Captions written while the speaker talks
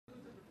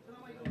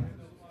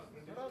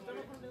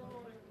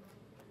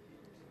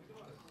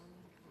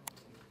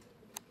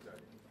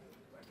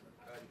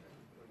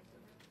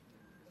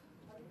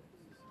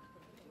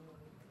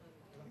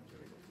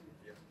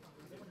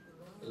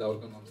Hello.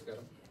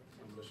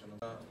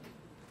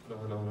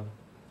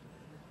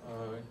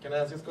 Can I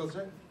ask you a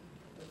question?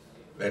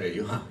 Where are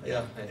you? Huh?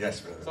 Yeah. Yes,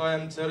 brother. So I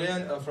am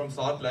Cherian from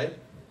South Life.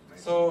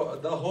 So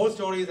the whole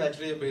story is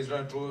actually based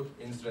on a true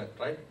incident,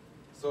 right?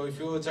 So if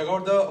you check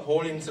out the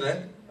whole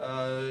incident,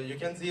 you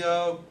can see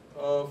a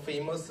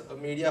famous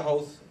media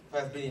house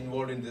has been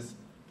involved in this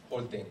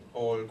whole thing,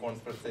 whole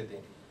conspiracy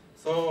thing.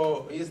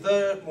 So is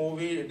the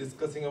movie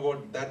discussing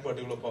about that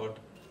particular part?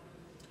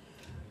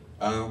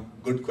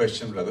 Good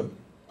question, brother.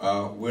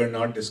 We are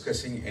not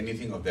discussing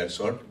anything of that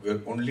sort. We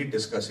are only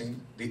discussing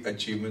the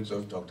achievements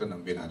of Dr.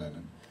 Nambi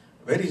Narayanan.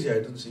 Where is he? I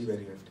don't see where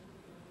he went.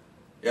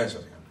 Yeah,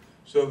 sorry.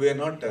 So we are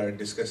not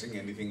discussing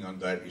anything on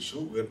that issue.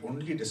 We are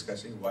only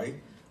discussing why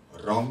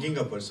wronging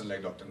a person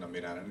like Dr.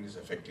 Nambi Narayanan is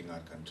affecting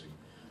our country.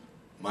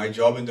 My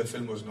job in the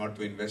film was not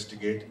to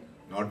investigate,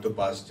 not to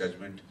pass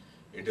judgment.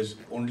 It is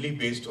only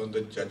based on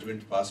the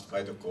judgment passed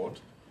by the court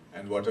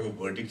and whatever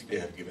verdict they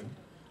have given.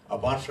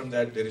 Apart from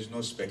that, there is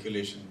no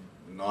speculation,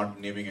 not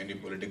naming any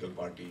political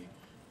party,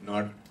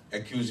 not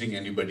accusing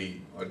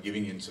anybody or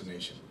giving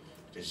insinuation.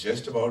 It is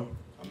just about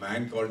a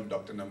man called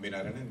Dr. Nambi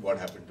Narayanan and what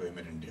happened to him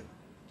in India.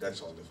 That's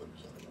all the film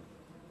is all about.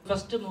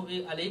 First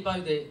movie,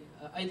 Alipagde,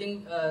 I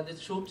think the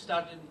shoot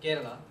started in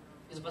Kerala.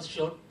 It's first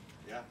shot.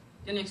 Yeah.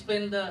 Can you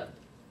explain that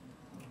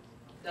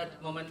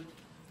moment?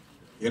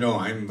 You know,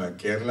 I'm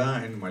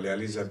Kerala and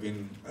Malayalis have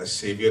been a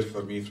savior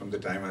for me from the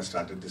time I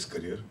started this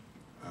career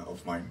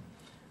of mine.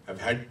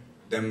 I've had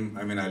them,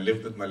 I mean, I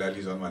lived with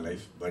Malayalis all my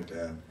life, but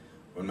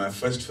when my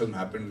first film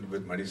happened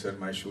with Madi sir,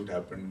 my shoot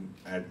happened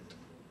at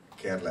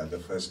Kerala. The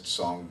first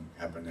song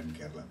happened in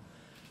Kerala.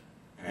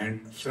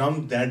 And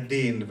from that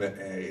day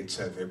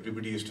itself,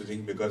 everybody used to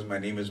think because my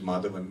name is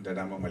Madhavan that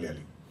I'm a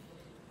Malayali.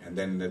 And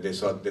then they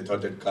thought that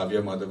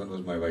Kavya Madhavan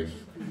was my wife.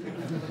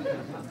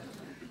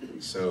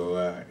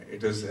 So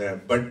it was,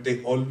 but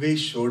they always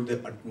showed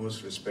the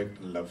utmost respect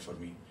and love for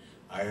me.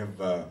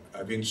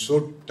 I've been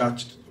so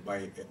touched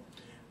by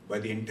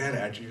the entire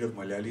attitude of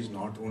Malayalis,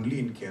 not only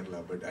in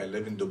Kerala, but I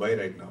live in Dubai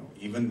right now.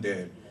 Even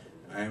there,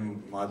 I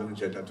am Madhavan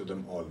Chetta to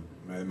them all.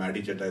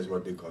 Maddy Chetta is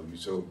what they call me.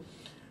 So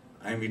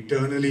I am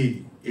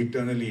eternally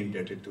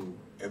indebted to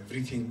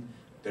everything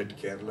that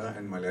Kerala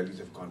and Malayalis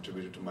have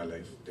contributed to my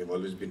life. They've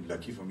always been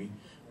lucky for me.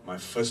 My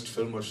first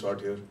film was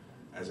shot here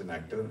as an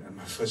actor, and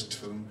my first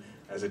film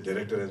as a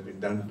director has been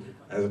done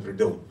as a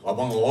producer.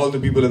 Among all the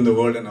people in the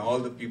world and all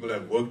the people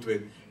I've worked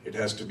with, it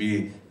has to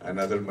be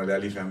another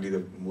Malayali family,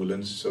 the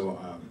Moolans. So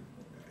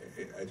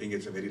I think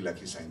it's a very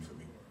lucky sign for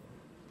me.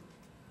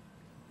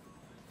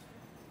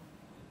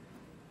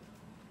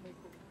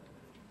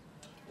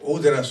 Oh,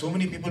 there are so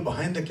many people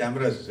behind the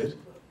cameras, is it?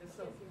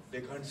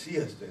 They can't see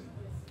us then.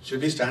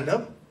 Should we stand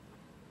up?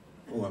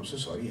 Oh, I'm so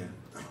sorry.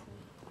 Yeah.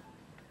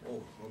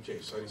 Oh,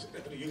 okay, sorry.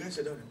 You guys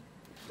sit down.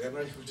 They're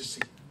not able to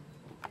see.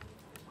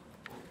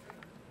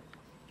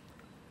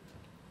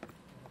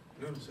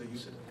 No, sir, you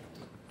sit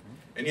down.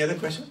 Any other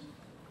question?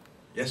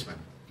 Yes, ma'am.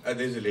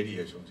 There's a lady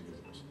here. She wants to give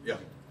the question. Yeah.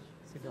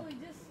 So we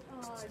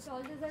just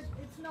told us that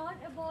it's not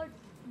about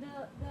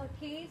the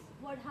case,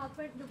 what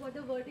happened, what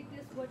the verdict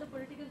is, what the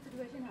political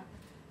situation happened.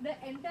 The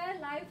entire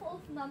life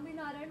of Nambi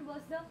Narayanan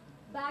was the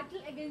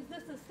battle against the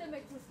system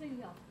existing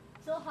here.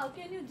 So how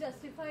can you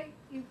justify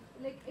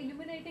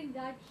eliminating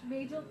that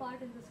major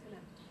part in this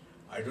film?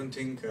 I don't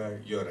think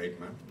you're right,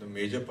 ma'am. The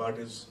major part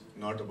is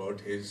not about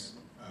his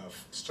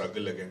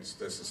struggle against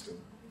the system.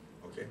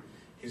 Okay.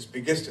 His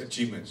biggest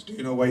achievements. Do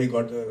you know why he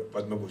got the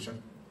Padma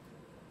Bhushan?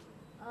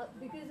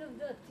 Because of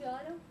the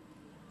theorem?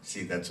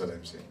 See, that's what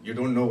I'm saying. You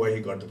don't know why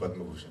he got the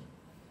Padma Bhushan.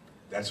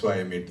 That's why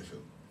I made the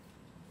film.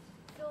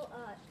 So,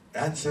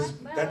 that's only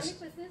question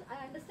is,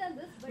 I understand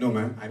this, but... No,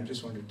 ma'am, I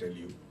just want to tell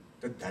you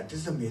that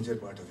is the major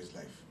part of his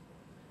life.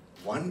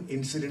 One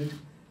incident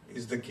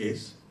is the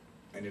case,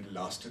 and it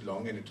lasted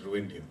long and it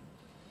ruined him.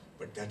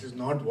 But that is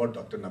not what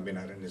Dr. Nambi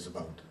Narayanan is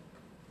about.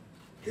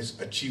 His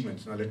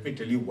achievements. Now, let me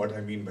tell you what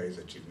I mean by his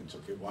achievements,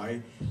 okay?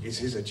 Why is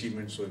his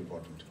achievement so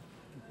important?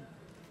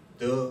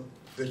 The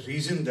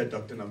reason that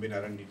Dr. Nambi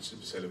Narayanan needs to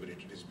be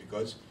celebrated is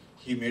because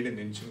he made an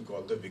engine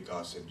called the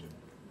Vikas engine.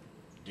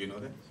 Do you know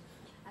that?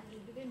 I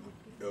didn't.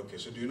 Okay,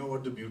 so do you know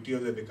what the beauty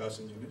of the Vikas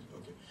engine is?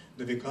 Okay,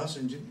 the Vikas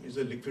engine is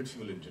a liquid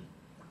fuel engine,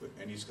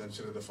 and he's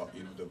considered the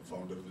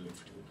founder of the liquid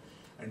fuel.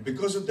 And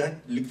because of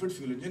that liquid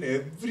fuel engine,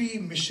 every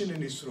mission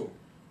in ISRO,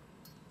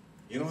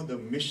 the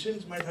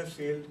missions might have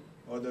failed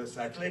or the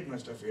satellite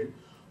must have failed,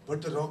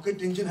 but the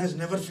rocket engine has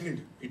never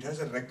failed. It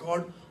has a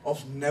record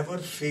of never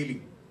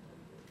failing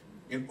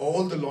in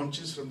all the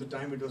launches from the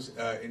time it was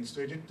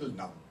installed till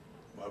now.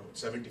 About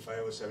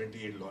 75 or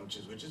 78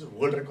 launches, which is a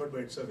world record by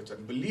itself. It's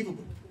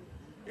unbelievable.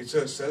 It's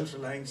a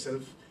self-relying,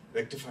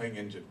 self-rectifying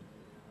engine.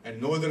 And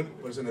no other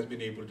person has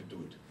been able to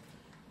do it.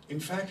 In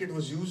fact, it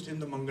was used in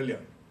the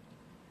Mangalyaan.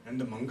 And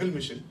the Mangal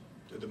mission,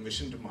 the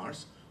mission to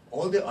Mars,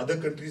 all the other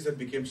countries that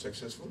became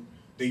successful,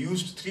 they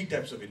used 3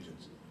 types of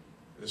engines.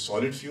 The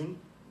solid fuel,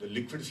 the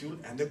liquid fuel,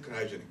 and the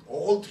cryogenic.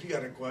 All 3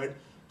 are required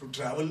to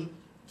travel,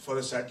 for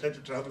a satellite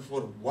to travel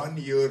for 1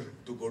 year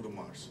to go to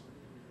Mars.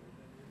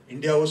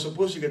 India was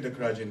supposed to get the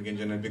cryogenic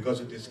engine, and because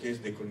of this case,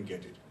 they couldn't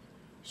get it.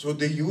 So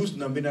they used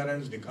Nambi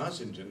Narayan's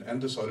Vikas engine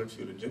and the solid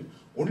fuel engine,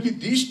 only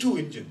these two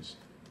engines,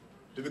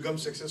 to become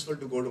successful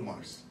to go to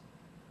Mars.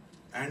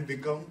 And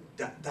become,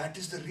 that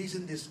is the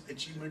reason this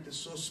achievement is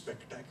so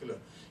spectacular.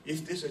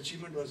 If this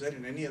achievement was there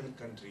in any other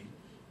country,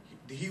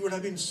 he would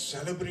have been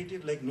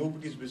celebrated like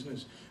nobody's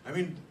business. I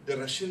mean, the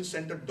Russians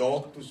sent a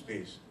dog to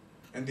space,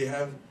 and they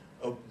have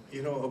a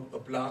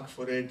plaque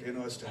for it,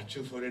 a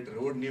statue for it, a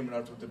road named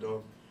after the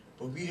dog.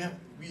 But we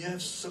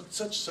have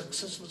such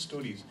successful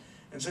stories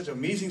and such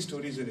amazing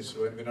stories in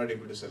ISRO, and we're not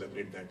able to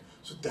celebrate that.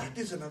 So that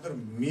is another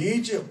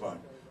major part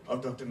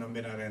of Dr.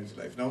 Nambi Narayan's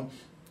life. Now,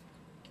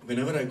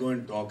 whenever I go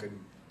and talk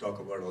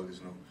about all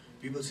this now,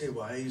 people say,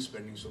 why are you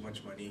spending so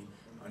much money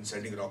on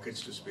sending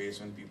rockets to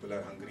space when people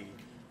are hungry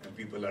and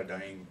people are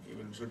dying?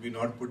 Even should we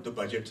not put the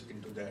budget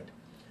into that?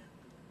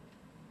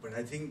 But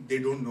I think they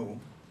don't know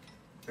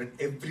that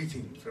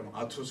everything from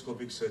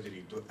arthroscopic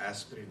surgery to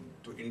aspirin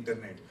to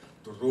internet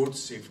to road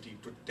safety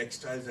to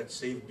textiles that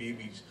save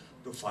babies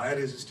to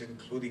fire-resistant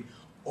clothing,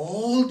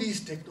 all these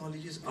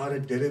technologies are a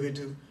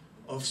derivative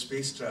of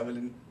space travel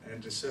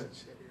and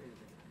research.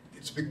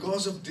 It's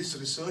because of this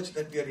research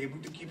that we are able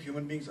to keep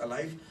human beings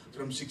alive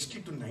from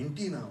 60 to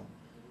 90 now.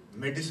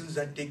 Medicines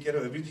that take care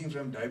of everything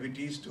from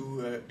diabetes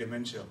to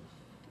dementia.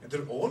 And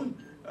they're all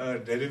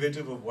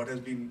derivative of what has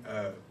been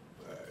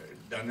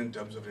done in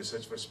terms of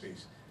research for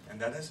space. And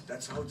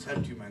that's how it's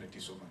helped humanity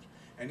so much.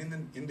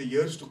 And in the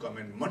years to come,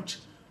 and much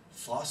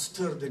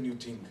faster than you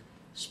think,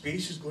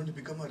 space is going to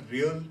become a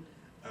real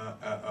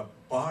a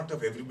part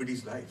of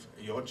everybody's life.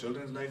 Your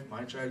children's life,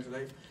 my child's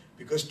life,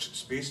 because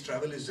space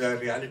travel is a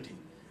reality.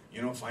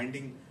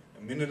 Finding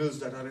minerals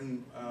that are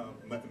in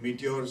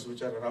meteors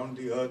which are around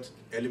the Earth,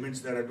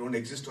 elements that don't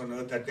exist on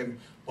Earth that can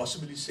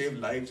possibly save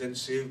lives and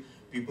save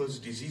people's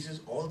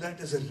diseases, all that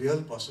is a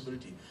real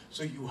possibility.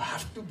 So you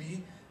have to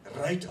be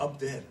right up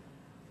there.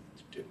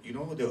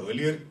 The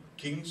earlier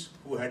kings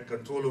who had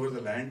control over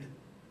the land,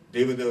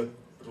 they were the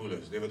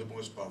rulers, they were the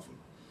most powerful.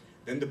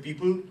 Then the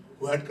people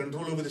who had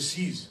control over the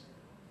seas,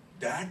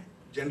 that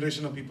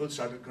generation of people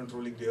started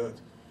controlling the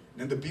earth.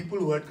 Then the people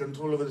who had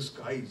control over the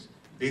skies,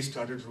 they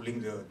started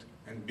ruling the earth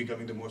and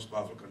becoming the most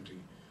powerful country.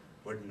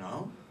 But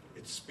now,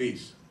 it's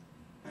space.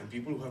 And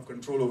people who have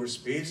control over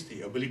space,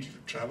 the ability to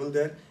travel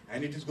there,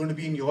 and it is going to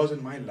be in yours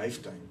and my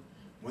lifetime.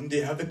 When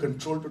they have the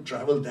control to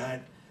travel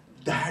that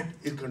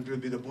is going to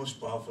be the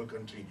most powerful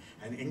country.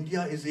 And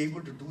India is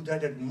able to do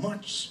that at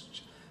much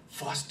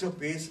faster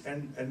pace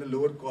and a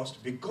lower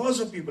cost because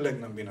of people like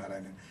Nambi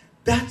Narayanan.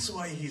 That's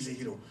why he's a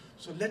hero.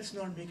 So let's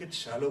not make it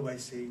shallow by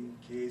saying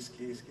case.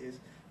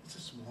 It's a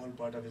small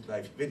part of his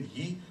life. When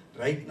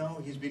right now,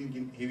 he's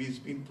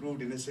been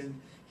proved innocent.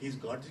 He's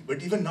got,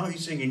 but even now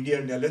he's saying India,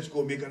 let's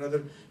go make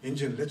another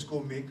engine. Let's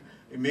go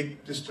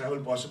make this travel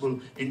possible.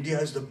 India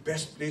is the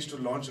best place to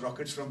launch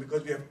rockets from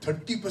because we have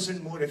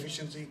 30% more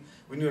efficiency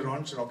when you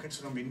launch rockets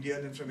from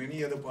India than from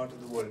any other part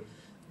of the world.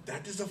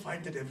 That is the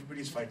fight that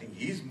everybody's fighting.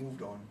 He's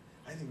moved on.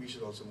 I think we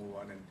should also move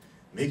on and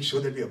make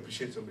sure that we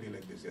appreciate somebody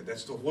like this. Yeah,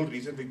 that's the whole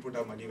reason we put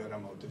our money where our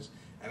mouth is.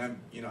 And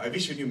I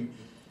wish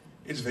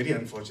it's very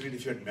unfortunate.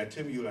 If you had met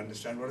him, you'll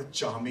understand what a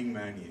charming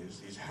man he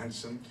is. He's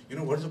handsome.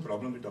 What is the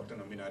problem with Dr.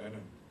 Nambi Narayanan?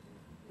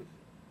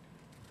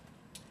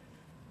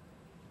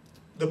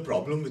 The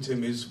problem with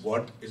him is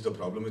what is the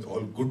problem with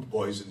all good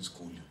boys in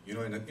school.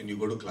 And you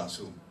go to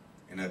classroom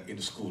in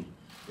a school,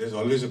 there's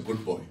always a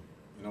good boy.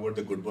 You know what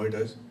the good boy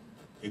does?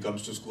 He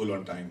comes to school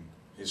on time.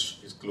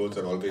 His clothes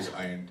are always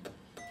ironed.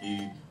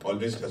 He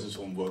always does his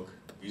homework.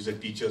 He's a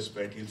teacher's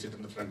pet. He'll sit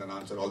in the front and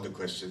answer all the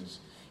questions.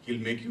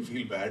 He'll make you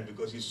feel bad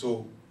because he's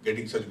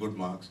getting such good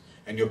marks.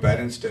 And your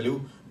parents tell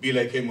you, be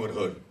like him or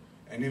her.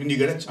 And when you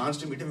get a chance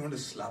to meet him, you want to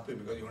slap him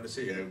because you want to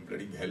say, yeah,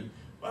 bloody hell,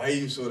 why are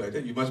you so like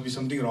that? You must be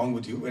something wrong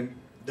with you. And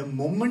the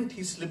moment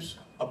he slips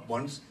up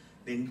once,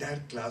 the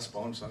entire class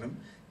pounds on him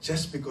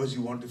just because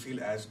you want to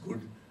feel as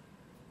good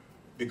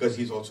because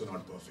he's also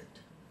not perfect,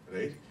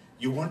 right?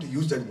 You want to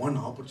use that one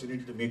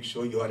opportunity to make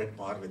sure you are at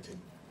par with him.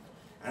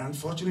 And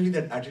unfortunately,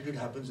 that attitude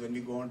happens when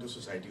we go on to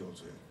society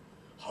also.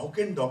 How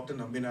can Dr.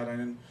 Nambi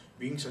Narayanan,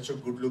 being such a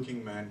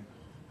good-looking man,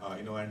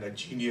 and a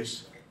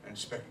genius and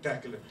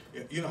spectacular,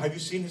 have you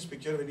seen his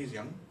picture when he's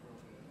young?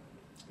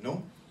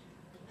 No?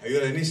 Have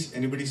you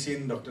anybody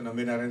seen Dr.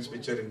 Nambi Narayan's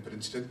picture in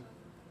Princeton?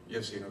 You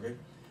have seen, okay?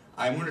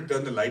 I'm going to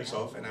turn the lights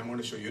off and I'm going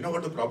to show you. You know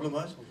what the problem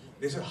was?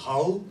 They said,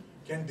 how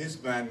can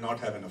this man not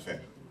have an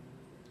affair?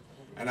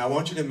 And I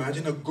want you to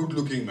imagine a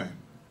good-looking man.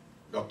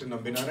 Dr.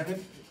 Nambi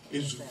Narayanan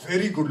is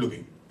very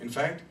good-looking. In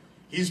fact,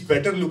 he's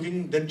better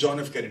looking than John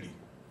F. Kennedy.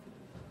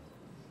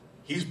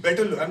 He's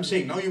better, I'm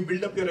saying, now you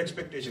build up your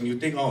expectation. You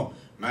think, oh,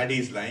 Maddie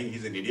is lying,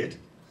 he's an idiot.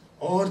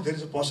 Or there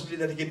is a possibility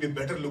that he can be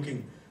better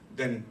looking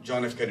than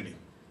John F. Kennedy.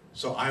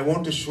 So I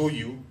want to show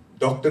you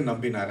Dr.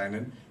 Nambi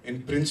Narayanan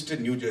in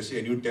Princeton, New Jersey,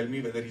 and you tell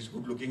me whether he's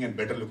good looking and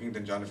better looking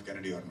than John F.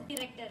 Kennedy or not.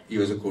 Director. He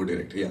was a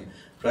co-director, yeah.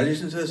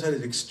 Rajesh sir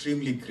is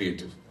extremely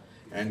creative.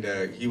 And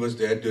he was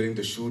there during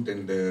the shoot,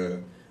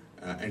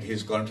 and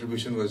his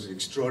contribution was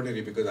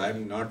extraordinary because I have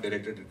not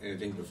directed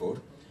anything before.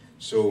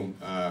 So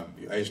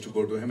I used to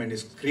go to him, and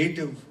his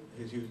creative,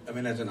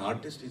 as an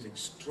artist, he's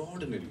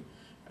extraordinary.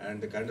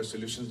 And the kind of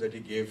solutions that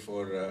he gave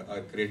for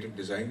our creative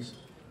designs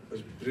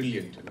was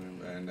brilliant.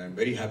 And I'm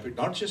very happy,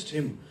 not just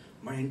him,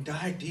 my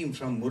entire team,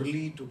 from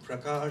Murli to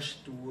Prakash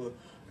to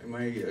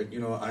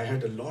I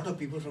had a lot of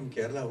people from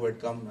Kerala who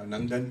had come,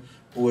 Nandan,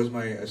 who was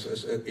my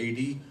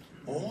AD,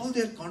 all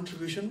their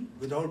contribution,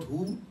 without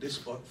whom this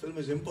film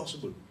is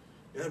impossible.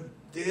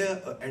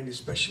 And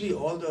especially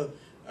all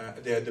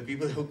the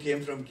people who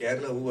came from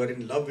Kerala who were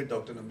in love with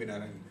Dr. Nambi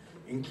Narayanan,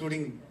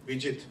 including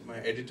Vijit, my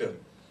editor,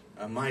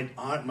 my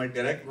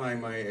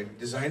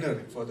designer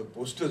for the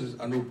posters is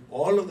Anup.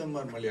 All of them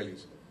are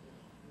Malayalis,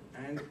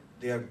 and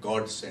they are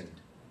God sent.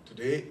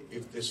 Today,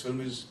 if this film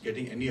is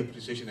getting any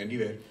appreciation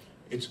anywhere,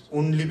 it's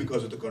only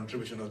because of the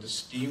contribution of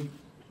this team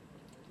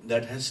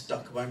that has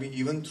stuck by me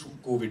even through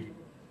COVID.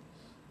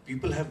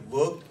 People have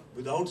worked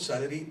without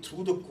salary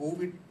through the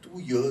COVID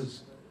 2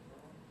 years.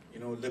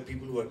 The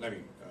people who are,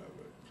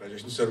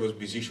 Rajesh sir was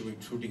busy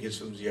shooting his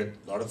films. He had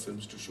a lot of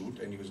films to shoot,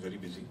 and he was very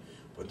busy.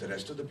 But the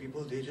rest of the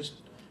people, they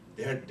just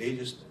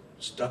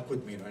stuck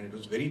with me, and it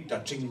was very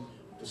touching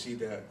to see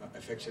the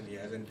affection he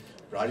has. And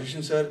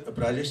Rajesh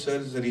sir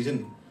is the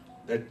reason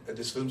that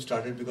this film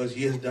started, because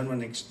he has done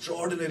one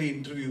extraordinary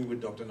interview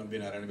with Dr. Nambi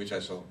Narayanan, which I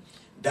saw.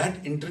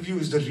 That interview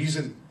is the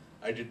reason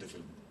I did the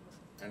film.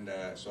 And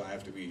so I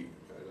have to be,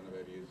 I don't know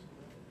where he is.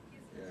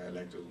 Yeah, I'd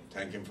like to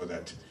thank him for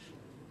that.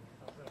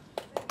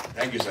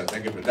 Thank you, sir.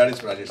 Thank you. That is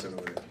Rajesh sir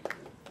over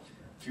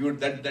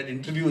there. That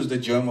interview is the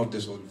germ of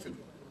this whole film.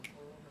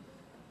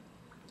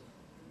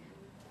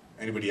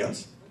 Anybody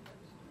else?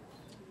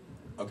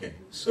 Okay,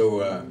 so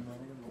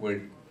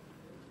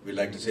we'd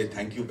like to say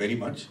thank you very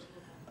much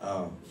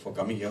for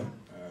coming here.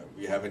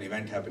 We have an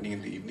event happening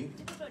in the evening.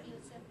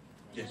 Producer.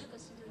 Yes.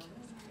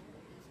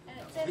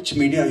 Sir, which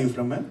media are you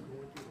from, ma'am?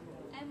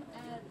 I'm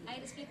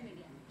ANTI-PIRACY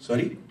media.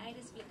 Sorry?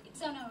 ANTI-PIRACY.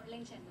 It's on an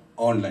online channel.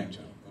 Online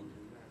channel.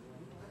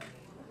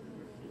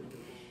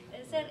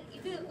 Sir,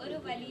 this is a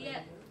very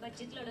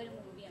budget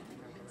movie.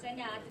 Sir,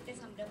 it's the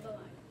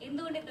സംരംഭമാണ്.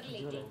 എന്തുകൊണ്ട് ഇത്ര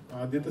late ആയി?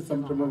 ആദ്യത്തെ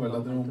സംരംഭമല്ല,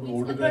 അതിനു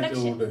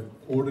മുമ്പ്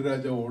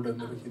ഓടുരാജ ഓട്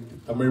എന്നൊരു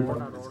തമിഴ്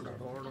പടം പഠിച്ചിട്ടുണ്ട്.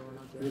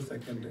 ഇത്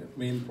സെക്കൻഡ്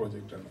മെയിൻ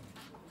പ്രോജക്റ്റാണ്.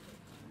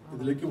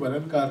 ഇതിലേക്ക്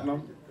വരാൻ കാരണം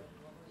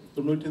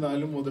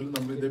 94 മുതൽ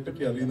നമ്മൾ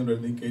ഇതേപ്പറ്റി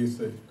അറിയുന്നുണ്ടായിരുന്നു, ഈ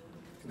കേസ്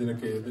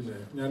ഇതിനൊക്കെ.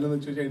 ഞാനെന്ന്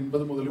വെച്ച് കഴിഞ്ഞാൽ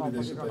 80 മുതൽ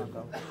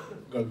വിദേശത്തായിരുന്നു,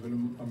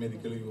 ഗൾഫിലും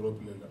അമേരിക്കയിലും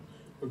യൂറോപ്പിലെല്ലാം.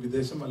 അപ്പോൾ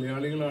വിദേശ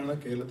മലയാളികളാണ്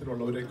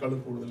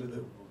കേരളത്തിലുള്ളവരെക്കാളും കൂടുതൽ ഇത്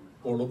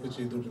ഫോളോ അപ്പ്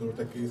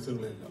ചെയ്തുകൊണ്ടിരുന്ന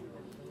കേസുകളെല്ലാം.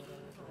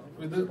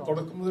 ഇത്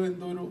തുടക്കം മുതൽ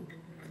എന്തോ ഒരു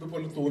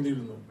ഇതുപോലെ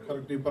തോന്നിയിരുന്നു.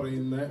 കറക്റ്റ് ഈ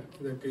പറയുന്ന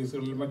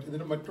കേസുകളിൽ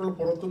ഇതിന് മറ്റുള്ള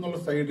പുറത്തുനിന്നുള്ള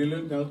സൈഡിൽ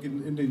ഞങ്ങൾക്ക്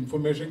ഇതിന്റെ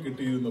ഇൻഫർമേഷൻ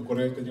കിട്ടിയിരുന്നു.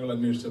 കുറേയൊക്കെ ഞങ്ങൾ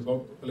അന്വേഷിച്ചപ്പോൾ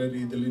പല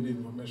രീതിയിൽ ഇതിന്റെ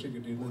ഇൻഫർമേഷൻ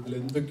കിട്ടിയിരുന്നു. ഇതിൽ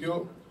എന്തൊക്കെയോ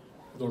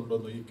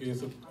ഇതുണ്ടെന്നു ഈ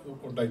കേസ്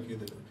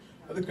ഉണ്ടാക്കിയതിൽ.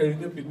 അത്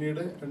കഴിഞ്ഞ്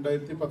പിന്നീട്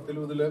 2010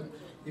 മുതൽ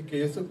ഈ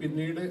കേസ്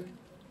പിന്നീട്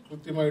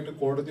കൃത്യമായിട്ട്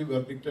കോടതി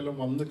വെർഡിക്റ്റെല്ലാം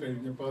വന്നു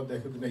കഴിഞ്ഞപ്പോൾ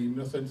അദ്ദേഹത്തിന്റെ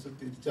ഇന്നസെൻസ്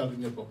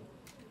തിരിച്ചറിഞ്ഞപ്പോൾ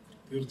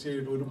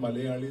തീർച്ചയായിട്ടും ഒരു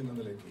മലയാളി എന്ന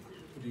നിലയ്ക്ക്,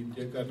 ഒരു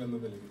ഇന്ത്യക്കാരൻ എന്ന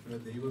നിലയ്ക്ക്, പിന്നെ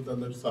ദൈവം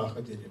തന്നൊരു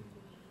സാഹചര്യം,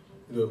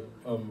 ഇത്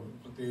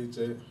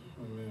പ്രത്യേകിച്ച്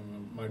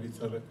മടി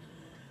സാറ്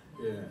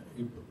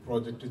ഈ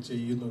പ്രോജക്റ്റ്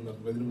ചെയ്യുന്നു എന്ന്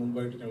പറഞ്ഞു. ഇതിനു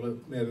മുമ്പായിട്ട് ഞങ്ങൾ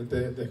നേരത്തെ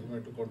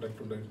അദ്ദേഹമായിട്ട്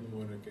കോണ്ടാക്ട് ഉണ്ടായിരുന്നു,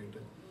 മോനൊക്കെ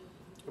ആയിട്ട്.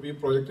 അപ്പോൾ ഈ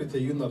പ്രോജക്റ്റ്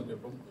ചെയ്യുമെന്ന്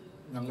പറഞ്ഞപ്പം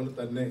ഞങ്ങൾ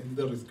തന്നെ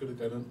എന്ത് റിസ്ക്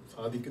എടുക്കാനും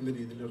സാധിക്കുന്ന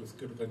രീതിയിൽ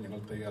റിസ്ക് എടുക്കാൻ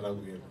ഞങ്ങൾ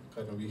തയ്യാറാവുകയാണ്.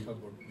 കാരണം we have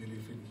got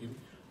belief in him.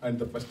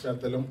 അതിൻ്റെ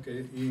പശ്ചാത്തലം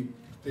ഈ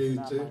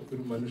പ്രത്യേകിച്ച്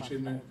ഒരു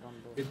മനുഷ്യന്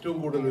ഏറ്റവും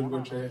കൂടുതൽ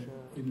ഒരുപക്ഷെ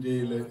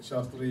ഇന്ത്യയിലെ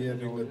ശാസ്ത്രീയ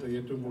രംഗത്ത്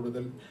ഏറ്റവും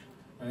കൂടുതൽ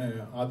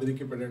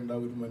ആദരിക്കപ്പെടേണ്ട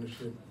ഒരു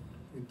മനുഷ്യൻ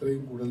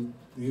ഇത്രയും കൂടുതൽ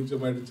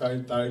നീചമായിട്ട്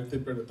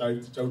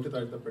ചവിട്ടി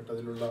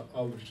താഴ്ത്തപ്പെട്ടതിലുള്ള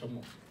ആ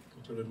വിഷമം,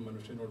 ഒരു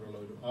മനുഷ്യനോടുള്ള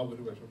ആ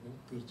ഒരു വിഷമം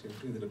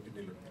തീർച്ചയായിട്ടും ഇതിന്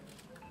പിന്നിലുണ്ട്.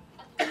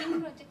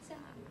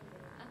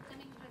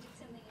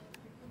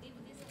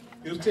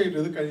 തീർച്ചയായിട്ടും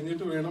ഇത്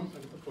കഴിഞ്ഞിട്ട് വേണം,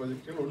 അടുത്ത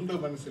പ്രോജക്റ്റുകൾ ഉണ്ട്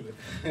മനസ്സിൽ.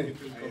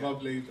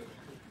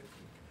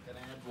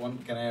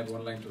 Can I add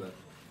one line to that?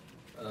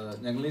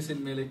 ഞങ്ങൾ ഈ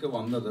സിനിമയിലേക്ക്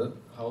വന്നത്,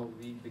 how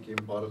we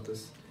became part of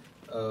this,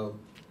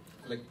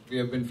 like we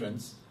have been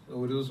friends.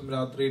 ഒരു ദിവസം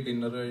രാത്രി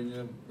ഡിന്നർ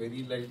കഴിഞ്ഞ്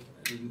വെരി ലേറ്റ്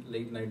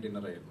നൈറ്റ്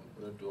ഡിന്നർ ആയിരുന്നു.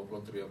 2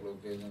 o'clock 3 o'clock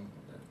കഴിഞ്ഞ്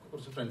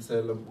കുറച്ച് ഫ്രണ്ട്സ്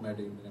എല്ലാം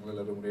മാറ്റിയിരുന്നു.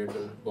 ഞങ്ങളെല്ലാവരും കൂടി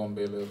ആയിട്ട്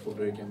ബോംബെയിൽ ഫുഡ്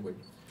കഴിക്കാൻ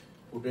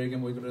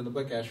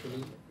പോയിട്ടുണ്ടായിരുന്നപ്പോൾ കാഷ്വലി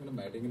ഇങ്ങനെ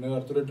മാറ്റിങ്ങിൻ്റെ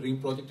അടുത്തൊരു ഡ്രീം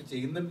പ്രോജക്റ്റ്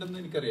ചെയ്യുന്നുണ്ടെന്ന്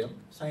എനിക്കറിയാം,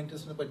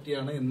 സയൻറ്റിസ്റ്റിനെ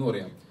പറ്റിയാണ് എന്നും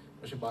അറിയാം.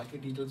 പക്ഷെ ബാക്കി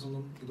ഡീറ്റെയിൽസ്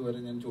ഒന്നും ഇതുവരെ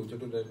ഞാൻ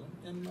ചോദിച്ചിട്ടില്ലായിരുന്നു.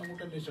 ഞാൻ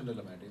അങ്ങോട്ട്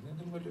അന്വേഷിച്ചിട്ടുണ്ടല്ലോ മാറ്റിങ്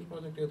എന്തെങ്കിലും വലിയൊരു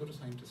പ്രോജക്റ്റ് ചെയ്തൊരു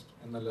സയൻറ്റിസ്റ്റ്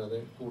എന്നല്ലാതെ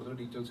കൂടുതൽ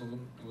ഡീറ്റെയിൽസ്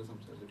ഒന്നും ഞങ്ങൾ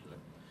സംസാരിച്ചിട്ടില്ല.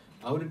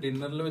 ആ ഒരു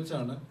ഡിന്നറിൽ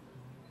വെച്ചാണ്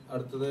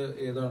അടുത്തത്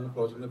ഏതാണ്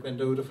പ്രോജക്റ്റ്. ഇപ്പം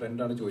എൻ്റെ ഒരു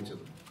ഫ്രണ്ടാണ്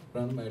ചോദിച്ചത്.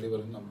 അപ്പോഴാണ് മാഡി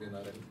പറഞ്ഞത് നമ്പി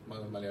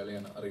നാരായണൻ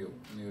മലയാളിയാണ്, അറിയോ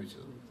എന്ന്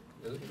ചോദിച്ചത്.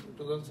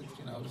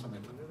 2016 ആ ഒരു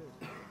സമയത്ത്.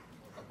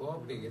 അപ്പോൾ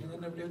പേര്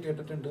ഞാൻ എവിടെയോ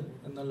കേട്ടിട്ടുണ്ട്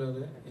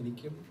എന്നല്ലാതെ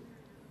എനിക്കും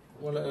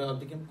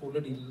അധികം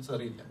കൂടുതൽ ഡീറ്റെയിൽസ്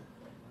അറിയില്ല.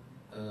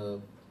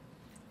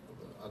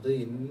 അത്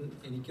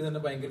എനിക്ക് തന്നെ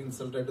ഭയങ്കര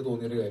ഇൻസൾട്ടായിട്ട്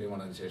തോന്നിയൊരു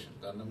കാര്യമാണ് അതിനുശേഷം.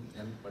 കാരണം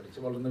ഞാൻ പഠിച്ച്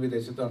വളർന്ന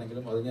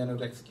വിദേശത്താണെങ്കിലും അത്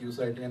ഞാനൊരു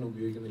എക്സ്ക്യൂസായിട്ട് ഞാൻ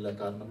ഉപയോഗിക്കുന്നില്ല.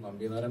 കാരണം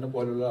നമ്പി നാരായണനെ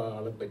പോലുള്ള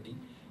ആളെ പറ്റി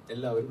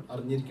എല്ലാവരും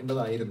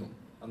അറിഞ്ഞിരിക്കേണ്ടതായിരുന്നു.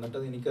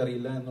 എന്നിട്ടത്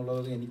എനിക്കറിയില്ല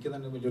എന്നുള്ളത് എനിക്ക്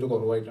തന്നെ വലിയൊരു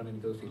കുറവായിട്ടാണ്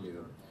എനിക്കത് ഫീൽ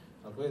ചെയ്തത്.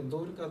 അപ്പോൾ എന്തോ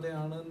ഒരു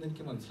കഥയാണെന്ന്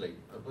എനിക്ക് മനസ്സിലായി.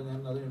 അപ്പോൾ ഞാൻ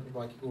അത്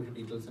ബാക്കി കൂടുതൽ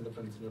ഡീറ്റെയിൽസ് എൻ്റെ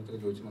ഫ്രണ്ട്സിൻ്റെ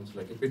അടുത്തൊക്കെ ചോദിച്ച്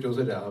മനസ്സിലാക്കി. പിറ്റേ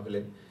ദിവസം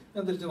രാവിലെ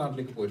ഞാൻ തിരിച്ച്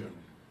നാട്ടിലേക്ക്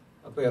പോയിട്ടുണ്ട്.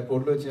 അപ്പോൾ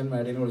എയർപോർട്ടിൽ വെച്ച് ഞാൻ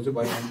മാഡീനെ വിളിച്ചു,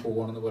 ഞാൻ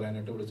പോകുകയാണെന്ന്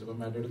പറയാനായിട്ട് വിളിച്ചപ്പോൾ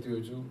മാഡി അടുത്ത്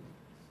ചോദിച്ചു,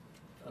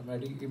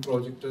 മാഡി ഈ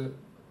project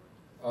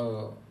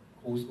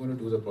who's going to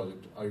do the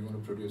project? Are you going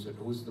to produce it?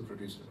 Who's the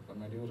producer? അപ്പോൾ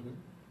മാഡി പറഞ്ഞു,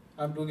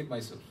 I'm doing it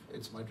myself.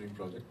 It's my dream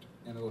project.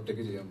 ഞാൻ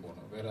ഒറ്റയ്ക്ക് ചെയ്യാൻ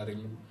പോകണം, വേറെ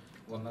ആരെങ്കിലും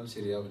വന്നാൽ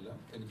ശരിയാവില്ല,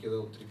 എനിക്കത്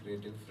ഒത്തിരി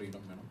ക്രിയേറ്റീവ്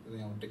ഫ്രീഡം വേണം, ഇത്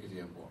ഞാൻ ഒറ്റയ്ക്ക്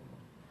ചെയ്യാൻ പോകണം.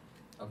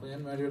 അപ്പോൾ ഞാൻ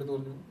മാഡിയുടെ അടുത്ത്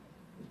പറഞ്ഞു,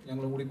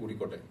 ഞങ്ങളും കൂടി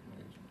കൂടിക്കോട്ടെ.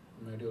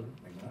 മാഡി പറഞ്ഞു,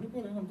 നിങ്ങളാണെങ്കിൽ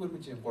പറയാം, നമുക്ക്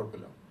ഒരുമിച്ച് ചെയ്യാം,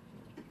 കുഴപ്പമില്ല.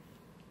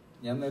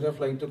 ഞാൻ നേരെ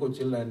ഫ്ലൈറ്റ്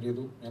കൊച്ചിയിൽ ലാൻഡ്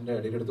ചെയ്തു. ഞാൻ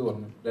ഡാഡിയുടെ അടുത്ത്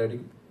പറഞ്ഞു, ഡാഡി,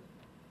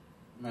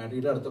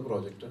 മാഡിയുടെ അടുത്ത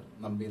പ്രോജക്റ്റ്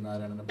നമ്പി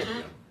നാരായണനെ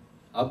പറ്റിയാണ്.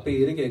 ആ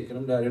പേര്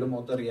കേൾക്കണം, ഡാഡിയുടെ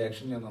മൊത്തം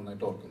റിയാക്ഷൻ ഞാൻ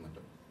നന്നായിട്ട് ഓർക്കുന്നുണ്ട്.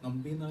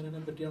 നമ്പി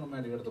നാരായണനെ പറ്റിയാണോ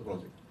മാഡിയുടെ അടുത്ത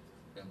പ്രോജക്റ്റ്?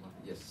 ഞാൻ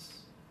പറഞ്ഞു, യെസ്.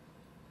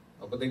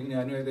 അപ്പോഴത്തേക്കും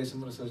ഞാനും ഏകദേശം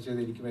റിസർച്ച്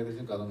ചെയ്ത് എനിക്കും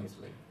ഏകദേശം കഥ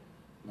മനസ്സിലായി.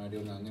 മാഡി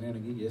പറഞ്ഞു,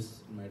 അങ്ങനെയാണെങ്കിൽ യെസ്,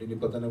 മാഡീനെ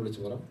ഇപ്പോൾ തന്നെ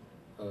വിളിച്ചു പറ,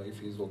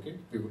 if is okay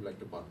we would like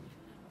to partner.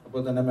 അപ്പോൾ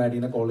തന്നെ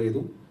മാഡീനെ കോൾ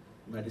ചെയ്തു.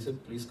 Madey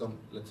Z, please come,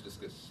 let's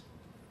discuss.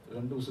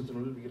 2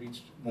 ദിവസത്തിനുള്ളിൽ we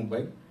reached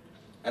Mumbai.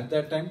 At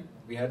that time,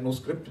 we had no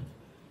script,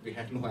 we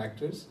had no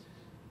actors.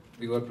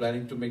 We were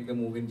planning to make the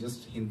movie in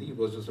just Hindi. It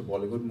was just a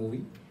Bollywood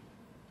movie.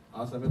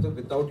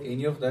 Without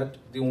any of that,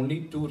 the only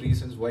 2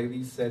 reasons why we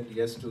said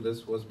yes to this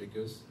was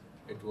because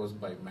it was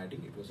by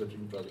Maddie. It was a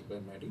dream project by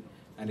Maddie,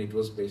 and it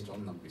was based on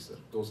Nambi sir.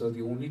 Those are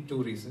the only 2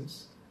 reasons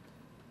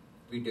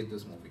we did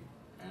this movie,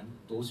 and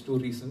those 2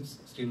 reasons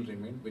still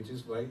remain, which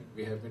is why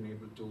we have been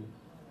able to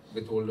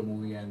withhold the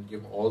movie and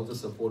give all the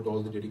support,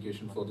 all the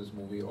dedication for this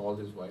movie all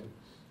this while.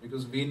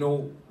 Because we know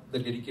the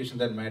dedication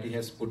that Maddie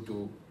has put to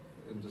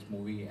in this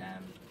movie,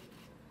 and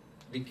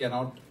we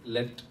cannot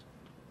let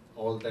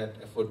all that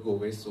effort go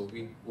waste. So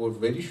we were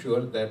very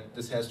sure that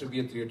this has to be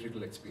a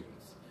theatrical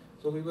experience.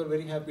 So we were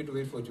very happy to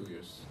wait for 2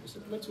 years. We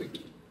said, let's wait.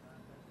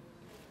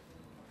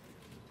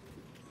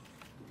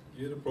 ഈ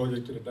ഒരു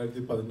project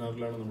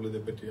 2016 നമ്മൾ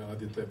ഇതേപ്പറ്റി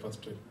ആദ്യത്തെ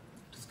first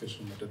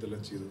discussion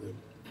മറ്റെല്ലാം ചെയ്തത്.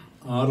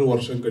 6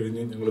 വർഷം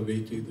കഴിഞ്ഞ് ഞങ്ങൾ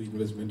വെയിറ്റ് ചെയ്തു,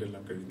 ഇൻവെസ്റ്റ്മെന്റ്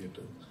എല്ലാം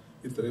കഴിഞ്ഞിട്ട്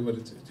ഇത്രയും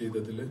വരെ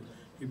ചെയ്തതിൽ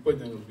ഇപ്പോൾ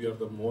ഞങ്ങൾ V are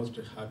the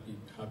most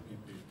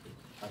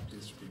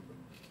happiest people.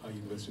 ആ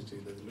ഇൻവെസ്റ്റ്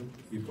ചെയ്തതിലും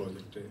ഈ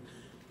പ്രോജക്റ്റ്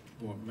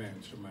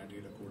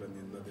മാഡിയുടെ കൂടെ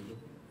നിന്നതിലും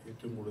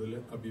ഏറ്റവും കൂടുതൽ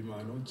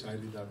അഭിമാനവും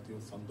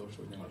ചാരിതാർത്ഥ്യവും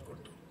സന്തോഷവും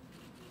ഞങ്ങൾക്കുണ്ട്.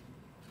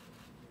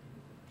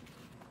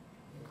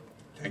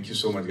 Thank you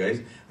so much, guys.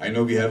 I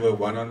know we have a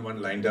one-on-one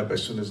lined up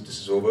as soon as this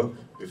is over,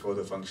 before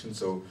the function.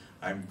 So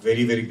I'm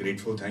very, very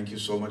grateful. Thank you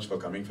so much for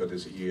coming for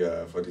this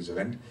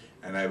event.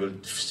 And I will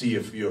see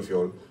a few of you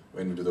all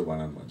when we do the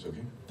one-on-ones.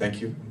 Okay?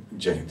 Thank you.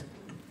 Jai Hind.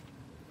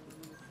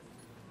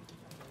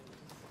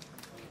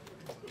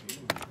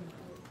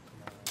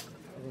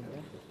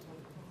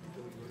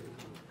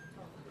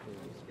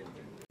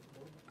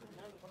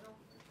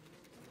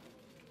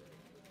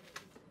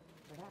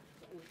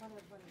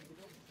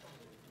 Gracias.